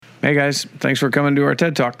Hey guys, thanks for coming to our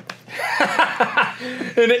TED Talk.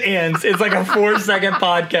 And it ends. It's like a 4-second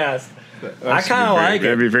podcast. I kind of like it.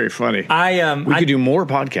 That'd be very funny. We could do more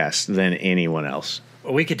podcasts than anyone else.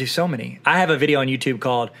 We could do so many. I have a video on YouTube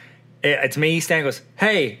called, it's me, Stan goes,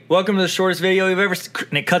 hey, welcome to the shortest video you've ever seen.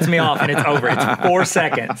 And it cuts me off and it's over. It's 4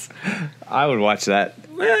 seconds. I would watch that.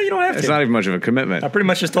 Well, you don't have to. It's not even much of a commitment. I pretty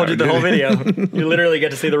much just told you the whole video. You literally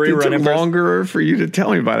get to see the rerun. It took longer for you to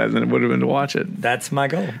tell me about it than it would have been to watch it. That's my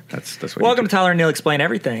goal. That's what Welcome to Tyler and Neil Explain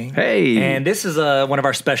Everything. Hey. And this is one of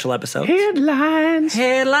our special episodes. Headlines.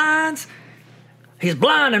 He's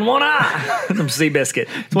blind in one eye. From Seabiscuit.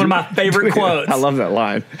 It's one of my favorite quotes. I love that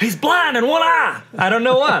line. He's blind in one eye. I don't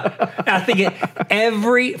know why. I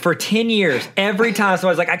think for 10 years, every time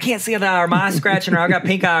somebody's like, I can't see the eye, or my eye's scratching, or I got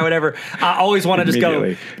pink eye, or whatever, I always want to just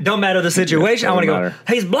go, don't matter the situation. I want to go,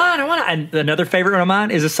 hey, he's blind in one eye. And another favorite one of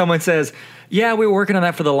mine is if someone says, yeah, we were working on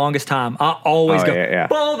that for the longest time. I always go,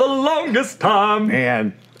 for the longest time.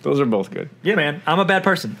 Man, those are both good. Yeah, man. I'm a bad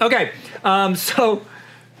person. Okay.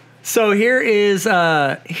 So here's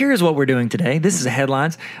what we're doing today. This is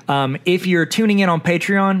headlines. If you're tuning in on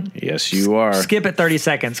Patreon, yes, you are. Skip it 30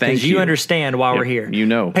 seconds because you understand why we're here. You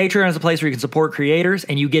know, Patreon is a place where you can support creators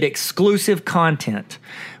and you get exclusive content.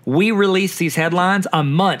 We release these headlines a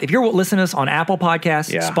month. If you're listening to us on Apple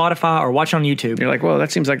Podcasts, Spotify, or watching on YouTube, you're like, well,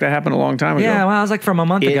 that seems like that happened a long time ago. Yeah, well, I was like from a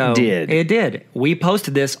month ago. It did. We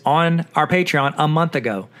posted this on our Patreon a month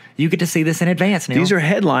ago. You get to see this in advance, Neil. These are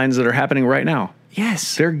headlines that are happening right now.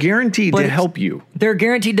 Yes. They're guaranteed to help you. They're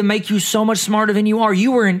guaranteed to make you so much smarter than you are.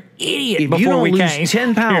 You were an idiot before we came. If you don't lose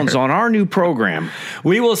 10 pounds on our new program,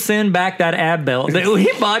 we will send back that ab belt that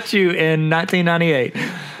we bought you in 1998.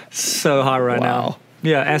 So hot right now.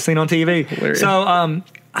 Yeah, as seen on TV. Hilarious. So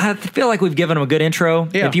I feel like we've given them a good intro.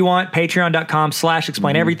 Yeah. If you want,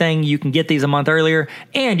 patreon.com/explain everything. You can get these a month earlier,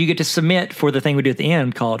 and you get to submit for the thing we do at the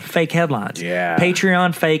end called Fake Headlines. Yeah.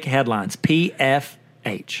 Patreon Fake Headlines.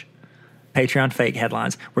 PFH. Patreon Fake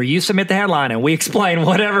Headlines, where you submit the headline and we explain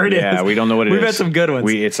whatever it is. Yeah, we don't know what it is. We've had some good ones.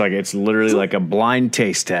 It's literally like a blind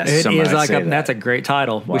taste test. It is like that's a great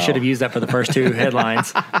title. Wow. We should have used that for the first two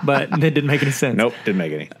headlines, but it didn't make any sense. Nope, didn't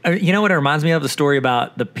make any. You know what it reminds me of? The story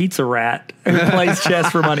about the pizza rat who plays chess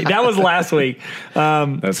for money. That was last week.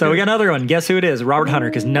 So we got another one. Guess who it is? Robert Hunter,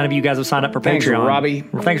 because none of you guys have signed up for Patreon. Robbie.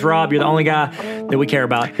 Thanks, Rob. You're the only guy that we care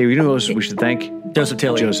about. Hey, you know who we should thank? Joseph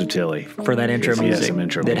Tilley. For that intro music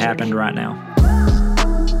that happened right now.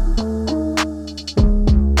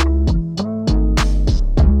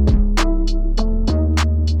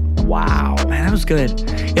 Wow. Man, that was good.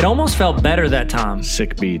 It almost felt better that time.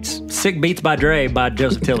 Sick Beats. Sick Beats by Dre by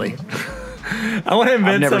Joseph Tilley. I want to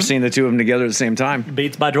invent I've never seen the two of them together at the same time.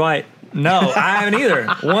 Beats by Dwight. No, I haven't either.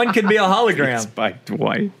 One could be a hologram. Beats by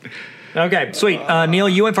Dwight. Okay, sweet. Neil,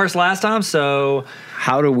 you went first last time, so...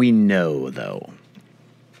 How do we know, though?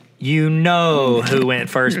 You know who went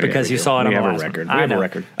first because you saw it on the last one. We have a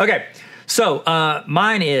record. Okay, so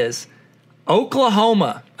mine is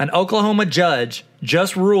Oklahoma. An Oklahoma judge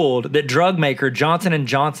just ruled that drug maker Johnson &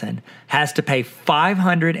 Johnson has to pay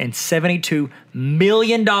 $572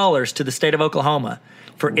 million to the state of Oklahoma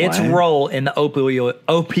for its role in the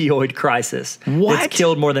opioid crisis. What? It's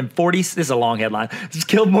killed more than 40... This is a long headline. It's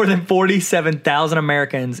killed more than 47,000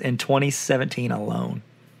 Americans in 2017 alone.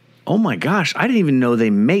 Oh my gosh, I didn't even know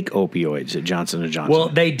they make opioids at Johnson & Johnson. Well,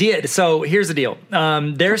 they did. So here's the deal.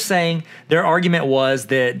 They're saying their argument was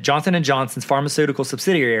that Johnson & Johnson's pharmaceutical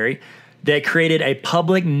subsidiary, they created a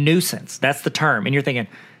public nuisance. That's the term. And you're thinking,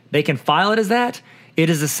 they can file it as that?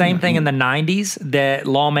 It is the same thing in the 90s that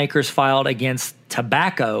lawmakers filed against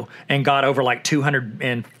tobacco and got over like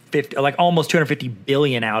 250, like almost 250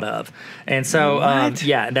 billion out of. And so,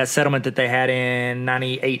 that settlement that they had in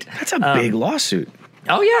 98. That's a big lawsuit.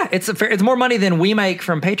 Oh, yeah. It's more money than we make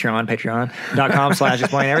from Patreon,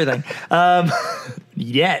 patreon.com/explain everything.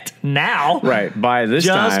 Yet. Now. Right. By this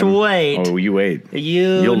time. Just wait. Oh, you wait.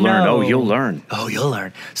 You'll learn. Oh, you'll learn. Oh, you'll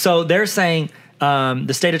learn. So they're saying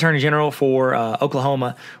the state attorney general for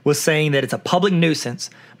Oklahoma was saying that it's a public nuisance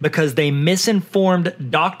because they misinformed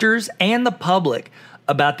doctors and the public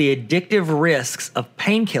about the addictive risks of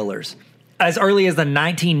painkillers. As early as the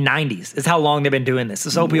 1990s is how long they've been doing this.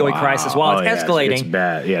 This opioid crisis, while it's escalating. It's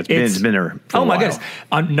bad. Yeah, it's been there for a while. My goodness.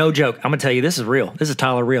 No joke. I'm going to tell you, this is real. This is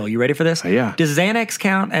Tyler real. You ready for this? Yeah. Does Xanax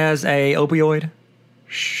count as a opioid?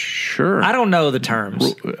 Sure. I don't know the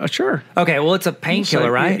terms. Sure. Okay, well, it's a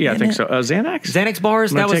painkiller, right? Yeah, I think so. Xanax? Xanax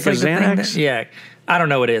bars? That was like the Xanax? thing. Yeah. I don't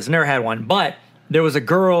know what it is. Never had one. But there was a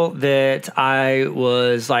girl that I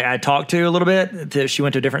talked to a little bit. She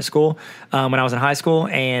went to a different school when I was in high school,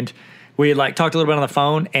 and we had like talked a little bit on the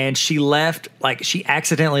phone, and she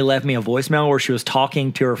accidentally left me a voicemail where she was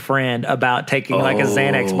talking to her friend about taking like a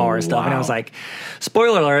Xanax bar and stuff. And I was like,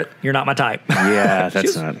 spoiler alert, you're not my type. Yeah,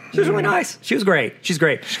 that's She was really nice. She was great. She's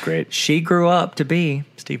great. She's great. She grew up to be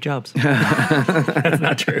Steve Jobs. That's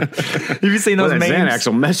not true. Have you seen those Well, that memes? Xanax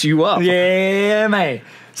will mess you up. Yeah, man.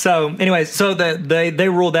 So, anyways, they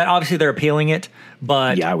ruled that. Obviously, they're appealing it,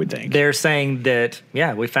 but Yeah, I would think. they're saying that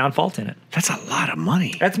we found fault in it. That's a lot of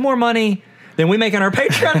money. That's more money than we make on our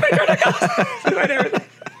Patreon. Patreon.com.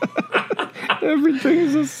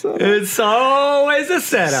 Everything's a setup. It's always a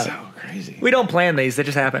setup. So crazy. We don't plan these; they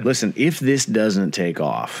just happen. Listen, if this doesn't take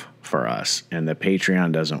off for us and the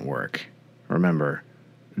Patreon doesn't work, remember,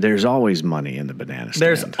 there's always money in the banana stand.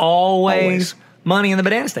 There's always money in the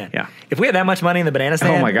banana stand. Yeah. If we had that much money in the banana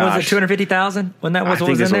stand, my gosh. was it 250,000? When that I was what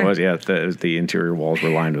think was that's in what there? it was. Yeah, the interior walls were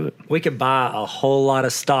lined with it. We could buy a whole lot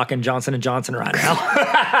of stock in Johnson & Johnson right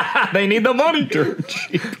now. They need the money.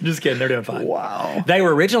 Just kidding. They're doing fine. Wow. They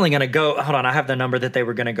were originally going to go. Hold on, I have the number that they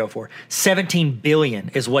were going to go for. $17 billion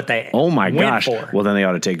is what they. Oh my went gosh. For. Well, then they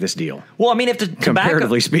ought to take this deal. Well, I mean, if the tobacco,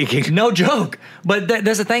 Comparatively speaking. no joke. But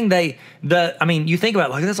that's the thing. You think about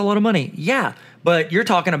it, like that's a lot of money. Yeah, but you're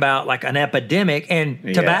talking about like an epidemic, and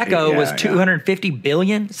tobacco was 250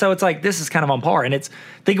 billion. So it's like this is kind of on par. And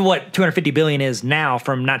think of what 250 billion is now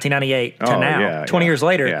from 1998 to now. 20 years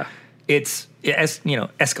later, it's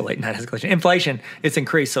escalate, not escalation. Inflation, it's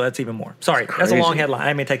increased, so that's even more. Sorry, that's a long headline. I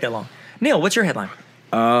didn't mean to take that long. Neil, what's your headline?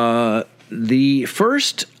 The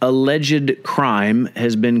first alleged crime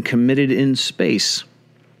has been committed in space.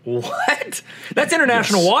 What? That's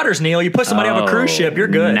international waters, Neil. You put somebody on a cruise ship, you're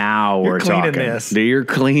good. Now you're we're cleaning talking. this. You're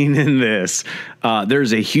cleaning this.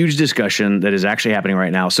 There's a huge discussion that is actually happening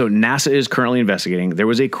right now. So NASA is currently investigating. There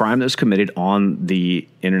was a crime that was committed on the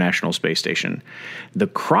International Space Station. The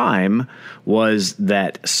crime was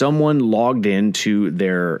that someone logged into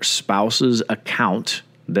their spouse's account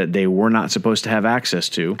that they were not supposed to have access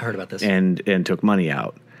to. I heard about this. And took money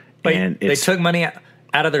out. Wait, and they took money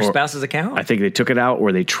out of their spouse's account? I think they took it out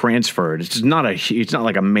or they transferred. It's not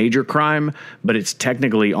like a major crime, but it's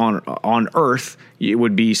technically on Earth. It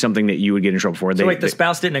would be something that you would get in trouble for. So the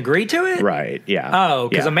spouse didn't agree to it? Right, yeah. Oh,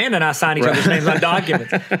 because Amanda and I signed each other's names on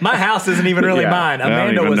documents. My house isn't even really mine.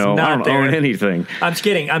 Amanda was not I don't there. own anything. I'm just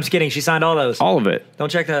kidding. She signed all those. All of it.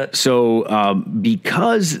 Don't check that. So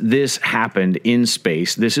because this happened in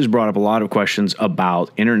space, this has brought up a lot of questions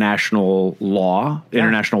about international law,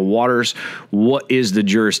 international waters. What is the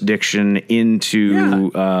jurisdiction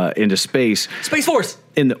into space? Space Force.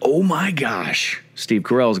 And oh my gosh, Steve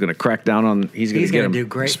Carell is going to crack down on. He's going to do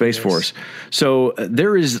great. Space Force. So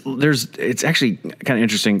there's. It's actually kind of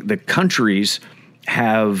interesting. The countries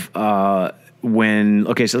have so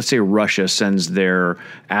let's say Russia sends their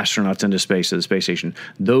astronauts into space to the space station.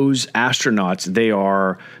 Those astronauts,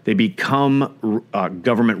 they become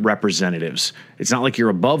government representatives. It's not like you're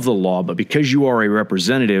above the law, but because you are a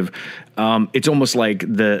representative, it's almost like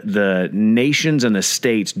the nations and the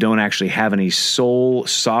states don't actually have any sole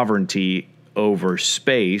sovereignty over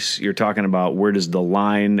space. You're talking about where does the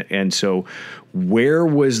line, and so where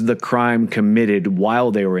was the crime committed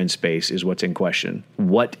while they were in space is what's in question.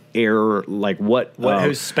 What air,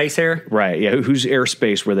 whose space air? Right, yeah, whose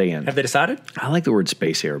airspace were they in? Have they decided? I like the word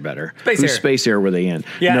space air better. Whose space air were they in?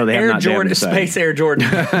 Yeah, no, they have not. Jordan, Space Air Jordan.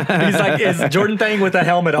 He's like his Jordan thing with a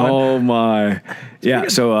helmet on. Oh my, yeah.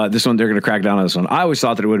 So this one, they're going to crack down on this one. I always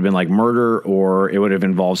thought that it would have been like murder, or it would have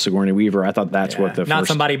involved Sigourney Weaver. I thought that's what the not first,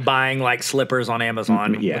 somebody buying like slippers on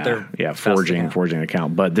Amazon. forging an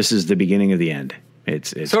account. But this is the beginning of the end.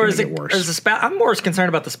 It's so going is to it get worse. is the spouse? I'm more concerned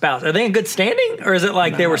about the spouse. Are they in good standing, or is it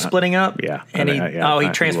like they were splitting up? Yeah, and he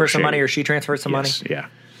transferred some money, or she transferred some money. Yeah,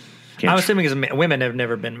 I'm assuming because women have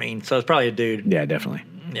never been mean, so it's probably a dude. Yeah, definitely.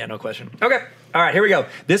 Yeah, no question. Okay. All right, here we go.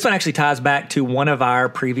 This one actually ties back to one of our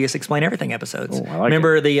previous Explain Everything episodes. Oh, I like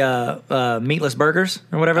Remember the meatless burgers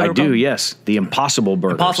or whatever they were I do, called? yes. The Impossible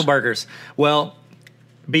Burgers. Impossible Burgers. Well,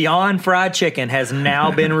 Beyond Fried Chicken has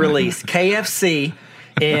now been released. KFC,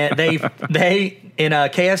 and they in a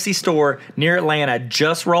KFC store near Atlanta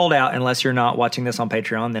just rolled out. Unless you're not watching this on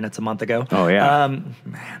Patreon, then it's a month ago. Oh, yeah.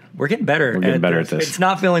 Man, we're getting better. We're getting better at this. It's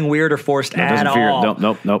not feeling weird or forced at all.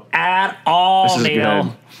 Nope. At all, This is Neil.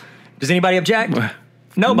 good. Does anybody object?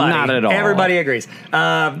 Nobody. Not at all. Everybody agrees.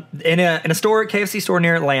 In a store, KFC store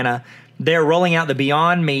near Atlanta, they're rolling out the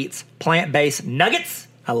Beyond Meats plant-based nuggets.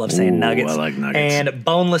 I love saying nuggets. I like nuggets. And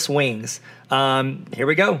boneless wings. Here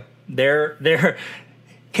we go. They're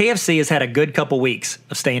KFC has had a good couple weeks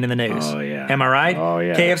of staying in the news. Oh, yeah. Am I right? Oh,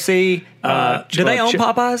 yeah. KFC. Do they own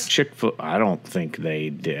Popeyes? Chick-fil-A. I don't think they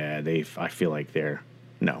did. I feel like they're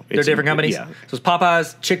No. They're different companies? Yeah. So it's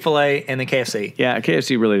Popeyes, Chick-fil-A, and then KFC. Yeah,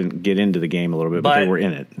 KFC really didn't get into the game a little bit, but they were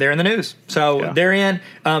in it. They're in the news. So Yeah. they're in.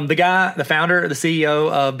 The founder, the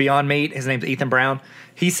CEO of Beyond Meat, his name's Ethan Brown.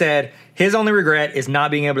 He said his only regret is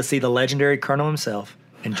not being able to see the legendary Colonel himself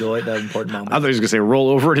enjoy the important I moment. thought he was going to say roll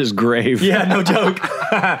over at his grave. Yeah, no joke.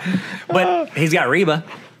 But he's got Reba.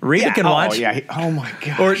 Reba can watch. Oh, my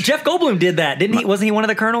gosh. Or Jeff Goldblum did that, didn't he? Wasn't he one of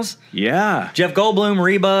the colonels? Yeah. Jeff Goldblum,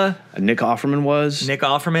 Reba, Nick Offerman was. Nick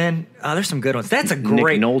Offerman. Oh, there's some good ones. That's a Nick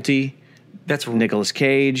great. Nolte. That's Nicolas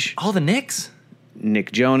Cage. all the Nicks.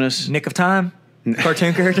 Nick Jonas. Nick of Time,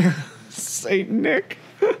 cartoon character. Saint Nick.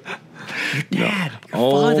 Dad, your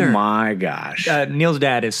Oh, father. my gosh. Neil's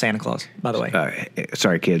dad is Santa Claus, by the way,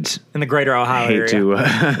 Sorry, kids. in the greater Ohio Hate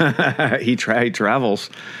area. to. He travels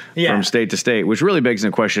Yeah. from state to state, which really begs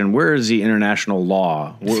the question: where is the international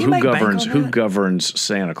law? he make bank on Who that? governs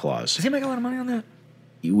Santa Claus? Does he make a lot of money on that?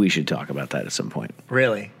 We should talk about that at some point.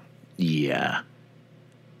 Really? Yeah.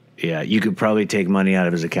 Yeah, you could probably take money out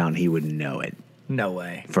of his account and he would know it No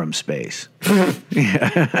way. from space. He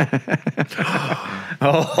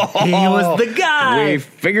was the guy. We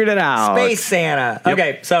figured it out. Space Santa. Yep.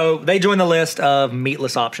 Okay, so they joined the list of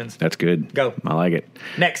meatless options. That's good. Go. I like it.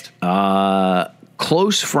 Next.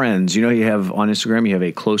 Close friends. You know, you have on Instagram, you have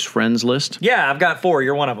a close friends list. Yeah, I've got 4.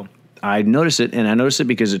 You're one of them. I notice it, and I notice it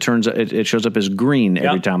because it shows up as green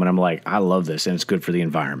every Yep. time, and I'm like, I love this, and it's good for the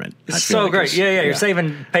environment. I It's feel so like great. Yeah, you're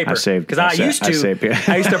saving paper. I save- Because I I sa- used I to. save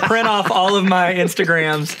pa- I used to print off all of my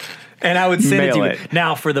Instagrams. And I would send it to Mail you. it.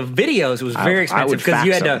 Now for the videos, it was very I would expensive because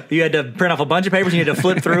you fax had to print off a bunch of papers and you had to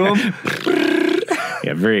flip through them.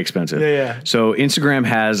 Yeah, very expensive. Yeah. So Instagram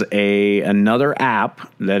has another app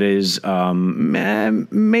that is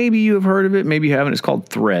maybe you have heard of it, maybe you haven't. It's called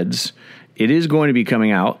Threads. It is going to be coming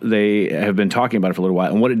out. They have been talking about it for a little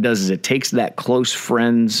while. And what it does is it takes that close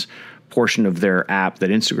friends portion of their app that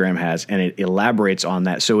Instagram has, and it elaborates on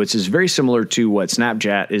that. So it's very similar to what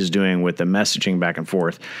Snapchat is doing with the messaging back and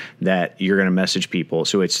forth, that you're going to message people.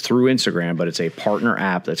 So it's through Instagram, but it's a partner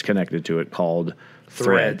app that's connected to it called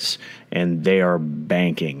Threads. And they are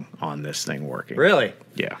banking on this thing working. Really?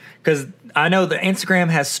 Yeah. Because I know that Instagram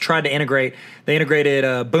has tried to integrate. They integrated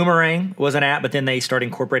Boomerang was an app, but then they started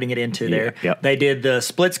incorporating it into there. Yep. They did the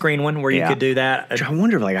split screen one where you Yeah. could do that. I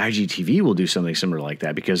wonder if like IGTV will do something similar like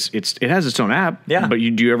that, because it has its own app. Yeah. But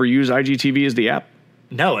do you ever use IGTV as the app?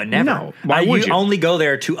 No, it never. No. Why would you? only go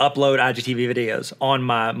there to upload IGTV videos on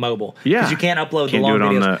my mobile. Yeah. Because you can't upload Can't the long do it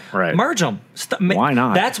on videos. the- right. Merge them. Why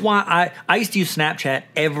not? That's why I used to use Snapchat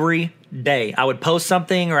every day. I would post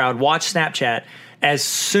something or I would watch Snapchat. As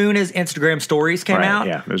soon as Instagram stories came Right, out,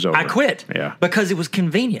 yeah, it was over. I quit. Yeah. Because it was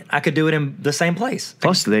convenient. I could do it in the same place.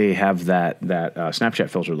 Plus, they have that Snapchat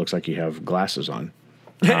filter. It looks like you have glasses on.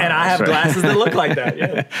 And I have so- glasses that look like that.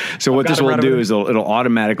 Yeah. So what got this them will right do over is it'll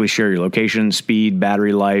automatically share your location, speed,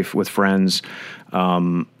 battery life with friends.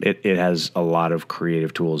 It has a lot of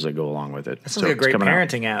creative tools that go along with it. That sounds like a it's great coming out.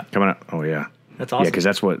 parenting app. Coming up. Oh yeah. That's awesome. Yeah, because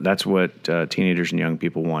that's what teenagers and young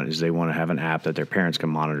people want, is they want to have an app that their parents can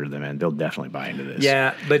monitor them in. They'll definitely buy into this.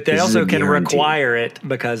 Yeah, but they This is also a can guarantee. require it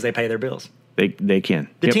because they pay their bills. They can.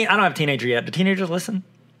 Yep. I don't have a teenager yet. Do teenagers listen?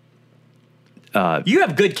 You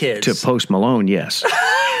have good kids. To Post Malone, yes.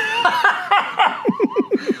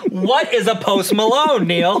 What is a Post Malone,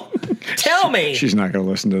 Neil? Tell me. She's not going to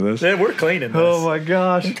listen to this. Yeah, we're cleaning this. Oh my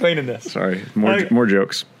gosh. We're cleaning this. Sorry. Okay. More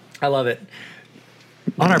jokes. I love it.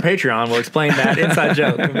 On our Patreon, we'll explain that inside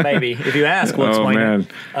joke. Maybe if you ask, we'll Oh, explain man. it.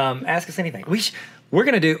 Ask us anything. We're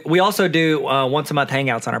gonna do. We also do once a month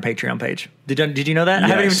hangouts on our Patreon page. Did you know that? I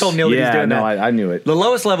haven't even told Neil that he's doing that. I knew it. The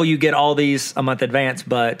lowest level, you get all these a month advance,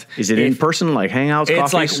 but Is it in person, like Hangouts,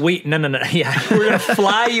 It's coffees? like no. Yeah, we're gonna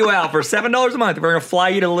fly you out for $7 a month. We're gonna fly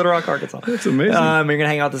you to Little Rock, Arkansas. That's amazing. You're gonna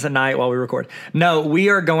hang out this at night while we record. No, we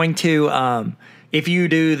are going to. If you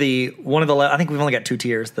do I think we've only got 2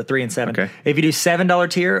 tiers, the 3 and 7. Okay. If you do $7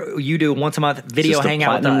 tier, you do once a month video is this the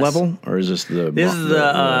hangout with platinum us. level, or is this the? This is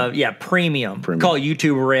the premium. Call it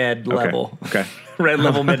YouTube Red level. Okay. Red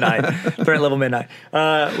level midnight. Threat level midnight.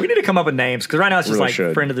 We need to come up with names because right now it's just Really like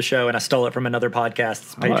should. friend of the show, and I stole it from another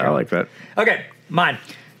podcast's Patreon. I like that. Okay, mine.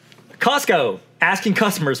 Costco asking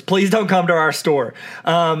customers, please don't come to our store.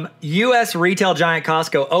 U.S. retail giant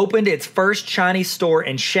Costco opened its first Chinese store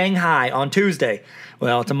in Shanghai on Tuesday.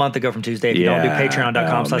 Well, it's a month ago from Tuesday. If you don't do Yeah.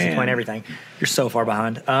 patreon.com/ Oh, man. explain everything, you're so far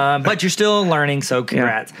behind. But you're still learning, so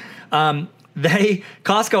congrats.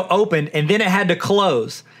 Costco opened and then it had to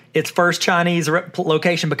close. its first Chinese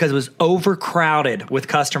location because it was overcrowded with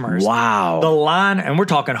customers. Wow. The line, and we're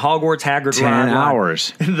talking Hogwarts Hagrid 10 line.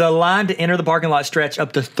 hours. The line to enter the parking lot stretched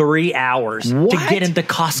up to 3 hours to get into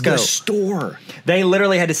Costco. The store. They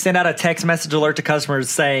literally had to send out a text message alert to customers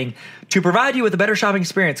saying, to provide you with a better shopping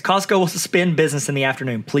experience, Costco will suspend business in the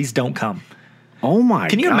afternoon. Please don't come. Oh my!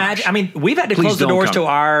 Can you imagine? I mean, we've had to close the doors to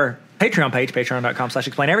our Patreon page,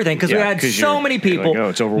 patreon.com/explaineverything, because we had so many people.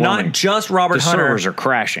 It's overwhelming. Not just Robert Hunter. The servers are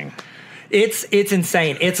crashing. It's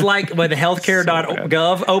insane. It's like when the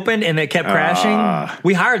healthcare.gov opened and it kept crashing.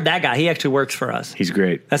 We hired that guy. He actually works for us. He's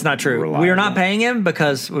great. That's not true. Reliable. We are not paying him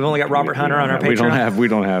because we've only got Robert Hunter on our Patreon. We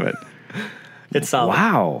don't have it. It's solid.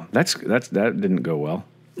 Wow, that didn't go well.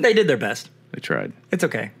 They did their best. They tried. It's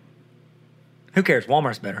okay. Who cares?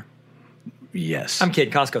 Walmart's better. Yes. I'm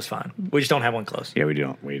kidding. Costco's fine. We just don't have one close. Yeah, we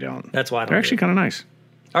don't. That's why I don't. They're actually kind of nice.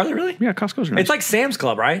 Are they really? Yeah, Costco's nice. It's like Sam's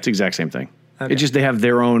Club, right? It's the exact same thing. Okay. It's just they have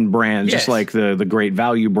their own brand, Yes. just like the Great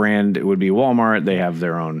Value brand. It would be Walmart. They have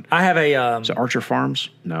their own. I have a. Is it Archer Farms?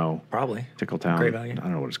 No. Probably. Tickletown. Great Value. I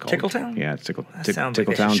don't know what it's called. Tickletown? Yeah, it's That sounds like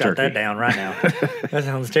they Tickletown should shut Turkey. that down right now. That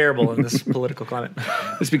sounds terrible in this political climate.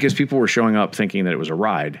 It's because people were showing up thinking that it was a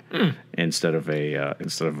ride instead of a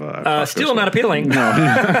Costco Still store. not appealing.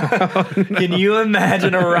 No. Can you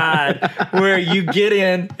imagine a ride where you get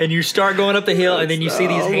in and you start going up the hill and then you see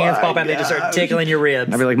these hands pop out and they just start tickling your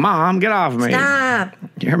ribs? I'd be like, Mom, get off me. Stop.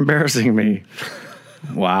 You're embarrassing me.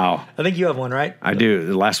 Wow. I think you have one, right? I do.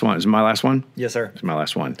 The last one. Is it my last one? Yes, sir. It's my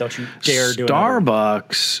last one. Don't you dare do another one.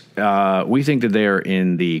 Starbucks, we think that they're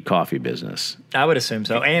in the coffee business. I would assume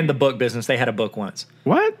so. And the book business. They had a book once.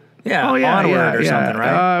 What? Yeah, Oh, yeah. Onward or something, right?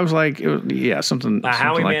 I was like, something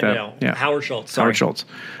Howie like Mandel. that. Yeah. Howard Schultz. Sorry. Howard Schultz.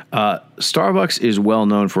 Starbucks is well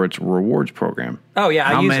known for its rewards program. Oh, yeah.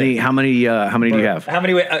 How many do you have? How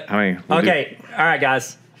many? How many? Okay. All right,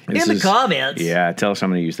 guys. This in the is- comments. Yeah, tell us how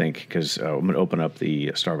many you think, because I'm going to open up the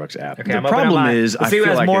Starbucks app. Okay, the I'm opening problem mine. is, Let's I see who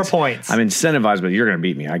feel has like more points. I'm incentivized, but you're going to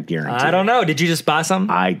beat me. I guarantee. I don't know. Did you just buy some?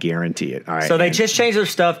 I guarantee it. All right. So they just changed their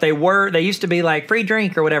stuff. They used to be like free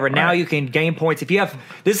drink or whatever. Now you can gain points. If you have,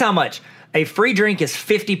 this is how much. A free drink is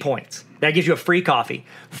 50 points. That gives you a free coffee.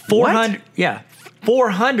 400, What? yeah.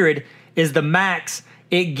 400 is the max.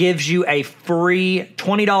 It gives you a free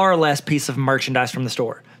 $20 or less piece of merchandise from the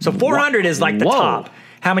store. So 400 is like the Whoa. top.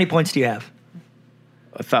 How many points do you have?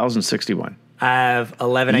 1,061. I have You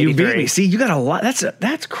 1183. beat me. See, you got a lot.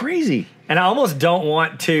 That's crazy. And I almost don't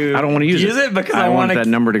want to. I don't want to use it because I want to that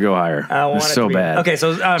number to go higher. I want it's it so to be, bad. Okay,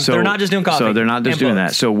 so they're not just doing coffee. So they're not just and doing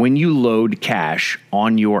books. that. So when you load cash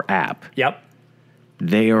on your app, Yep.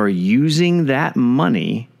 they are using that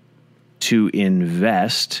money to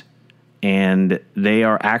invest, and they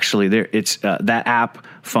are actually there. It's that app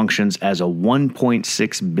functions as a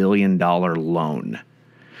 $1.6 billion loan.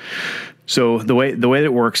 So the way that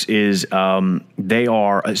it works is they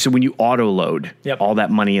are so when you auto load Yep. all that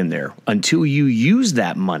money in there, until you use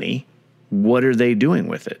that money, what are they doing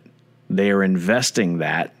with it? They are investing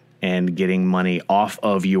that and getting money off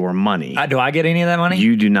of your money. Do I get any of that money?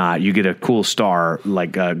 You do not. You get a cool star,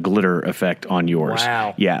 like a glitter effect on yours.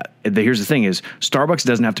 Wow. Yeah. Here's the thing is Starbucks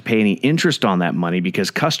doesn't have to pay any interest on that money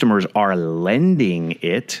because customers are lending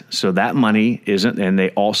it. So that money isn't, and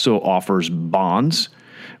they also offers bonds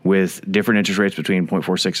with different interest rates between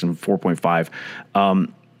 0.46 and 4.5.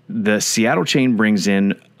 The Seattle chain brings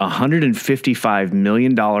in $155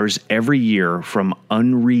 million every year from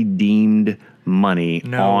unredeemed money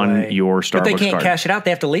on way. your Starbucks But they can't card. cash it out.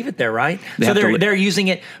 They have to leave it there, right? They So have to they're using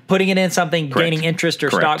it, putting it in something, Correct. gaining interest or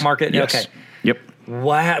Correct. stock market. Yes. Okay. Yep.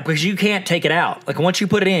 Wow. Because you can't take it out. Like once you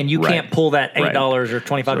put it in, you Right. can't pull that $8 Right. or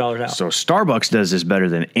 $25 out. So Starbucks does this better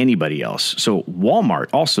than anybody else. So Walmart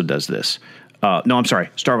also does this. No, I'm sorry.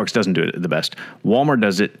 Starbucks doesn't do it the best. Walmart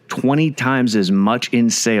does it 20 times as much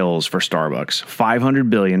in sales for Starbucks,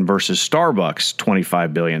 $500 billion versus Starbucks,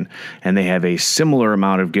 $25 billion. And they have a similar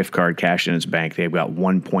amount of gift card cash in its bank. They've got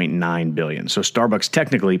 $1.9 billion. So Starbucks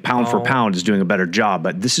technically, pound for pound, is doing a better job.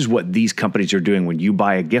 But this is what these companies are doing when you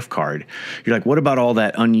buy a gift card. You're like, what about all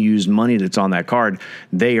that unused money that's on that card?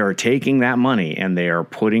 They are taking that money and they are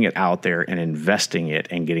putting it out there and investing it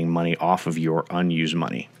and getting money off of your unused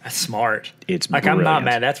money. That's smart. It's like I'm not brilliant.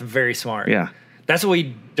 mad. That's very smart. Yeah. That's what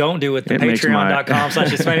we don't do with the It makes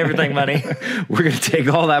patreon.com/explain money. We're going to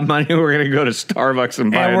take all that money. We're going to go to Starbucks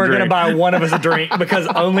and buy And a we're going to drink. buy one of us a drink because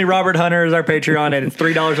only Robert Hunter is our Patreon and it's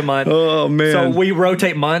 $3 a month. Oh, man. So we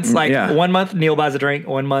rotate months. Like Yeah. 1 month Neil buys a drink,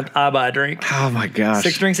 1 month I buy a drink. Oh, my gosh.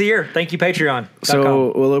 6 drinks a year. Thank you, Patreon.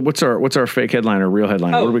 So, well, what's our fake headline or real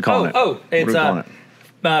headline? What are we calling it? Oh, What are we it's calling it?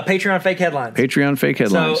 Patreon fake headlines. Patreon fake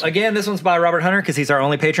headlines. So again, this one's by Robert Hunter because he's our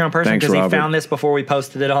only Patreon person Thanks, because he Robert. found this before we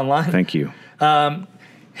posted it online. Thank you.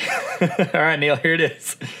 All right, Neil, here it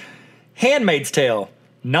is. Handmaid's Tale,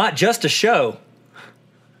 not just a show.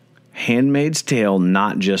 Handmaid's Tale,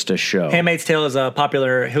 not just a show. Handmaid's Tale is a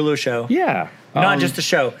popular Hulu show. Yeah. Not just a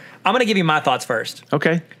show. I'm going to give you my thoughts first.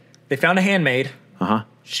 Okay. They found a handmaid. Uh-huh.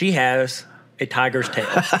 She has a tiger's tail.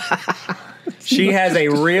 She has a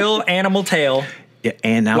real animal tail, Yeah,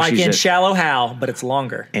 and now like she's in Shallow Hal, but it's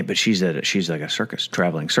longer. but she's like a circus,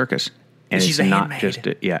 traveling circus. And she's it's a not handmaid.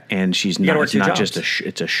 just and she's gotta not work it's two not jobs. just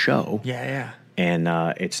it's a show. Yeah. And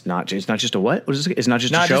it's not just a what? What is it? It's not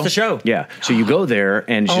just Not a show. just a show. Yeah. So you go there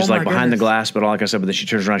and she's Oh like my behind the goodness. glass, but all like I said, but then she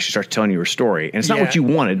turns around, she starts telling you her story, and it's not Yeah. what you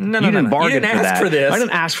wanted. No, you didn't no. bargain You didn't for ask that. for this. I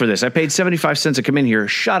didn't ask for this. I paid 75 cents to come in here.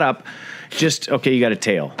 Shut up. Just okay. You got a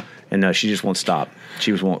tail, and she just won't stop.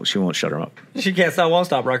 She won't shut her up. She can't stop, won't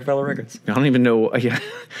stop. Rockefeller Records. I don't even know.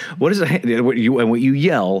 What is what you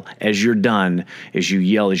yell as you're done is you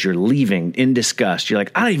yell as you're leaving in disgust. You're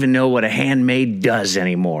like, I don't even know what a handmaid does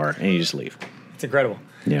anymore, and you just leave. It's incredible.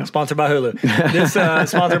 Yeah. Sponsored by Hulu. This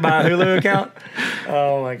sponsored by a Hulu account.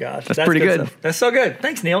 Oh my gosh, that's pretty good. Stuff. That's so good.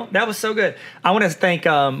 Thanks, Neil. That was so good. I want to thank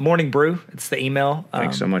Morning Brew. It's the email.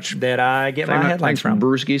 Thanks so much. That I get my headlines Thanks from.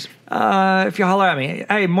 Brewskis. If you holler at me,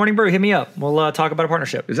 hey, Morning Brew, hit me up. We'll talk about a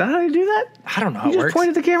partnership. Is that how you do that? I don't know how You it just works. point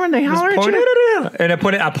at the camera and they holler at Point you? it, and I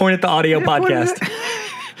point at the audio podcast.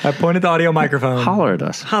 I pointed the audio microphone. Holler at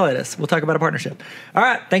us. Holler at us. We'll talk about a partnership. All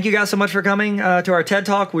right. Thank you guys so much for coming to our TED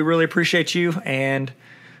Talk. We really appreciate you. And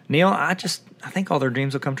Neil, I think all their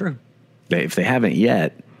dreams will come true. If they haven't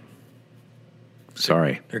yet,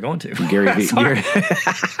 sorry. They're going to. Gary V. Sorry.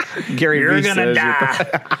 Gary You're V gonna says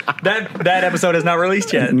die. that episode is not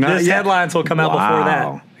released yet. Not This yet. headlines will come out before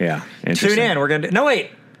that. Yeah. Tune Interesting. in. We're gonna. No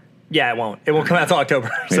wait. Yeah, it won't. It won't come out until October.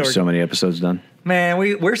 We have we're- so many episodes done. Man,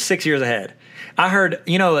 we're 6 years ahead. I heard,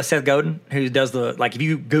 Seth Godin, who does if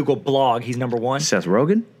you Google blog, he's number one. Seth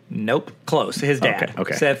Rogen? Nope, close. His dad.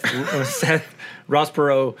 Okay. Seth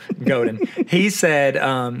Rossborough Godin. He said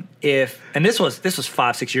and this was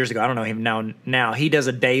 5-6 years ago. I don't know him now. He does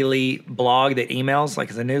a daily blog that emails like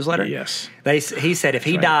as a newsletter. Yes. He said if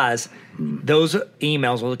he right. dies, those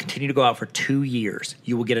emails will continue to go out for 2 years.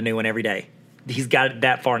 You will get a new one every day. He's got it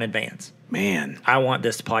that far in advance. Man. I want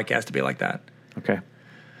this podcast to be like that. Okay.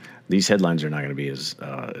 These headlines are not going to be as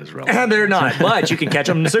relevant. And they're not, but you can catch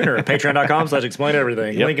them sooner. Patreon.com/explain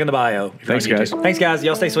everything. Yep. Link in the bio. if you're Thanks, on YouTube. guys. Thanks, guys.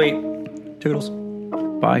 Y'all stay sweet. Toodles.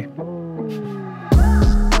 Bye.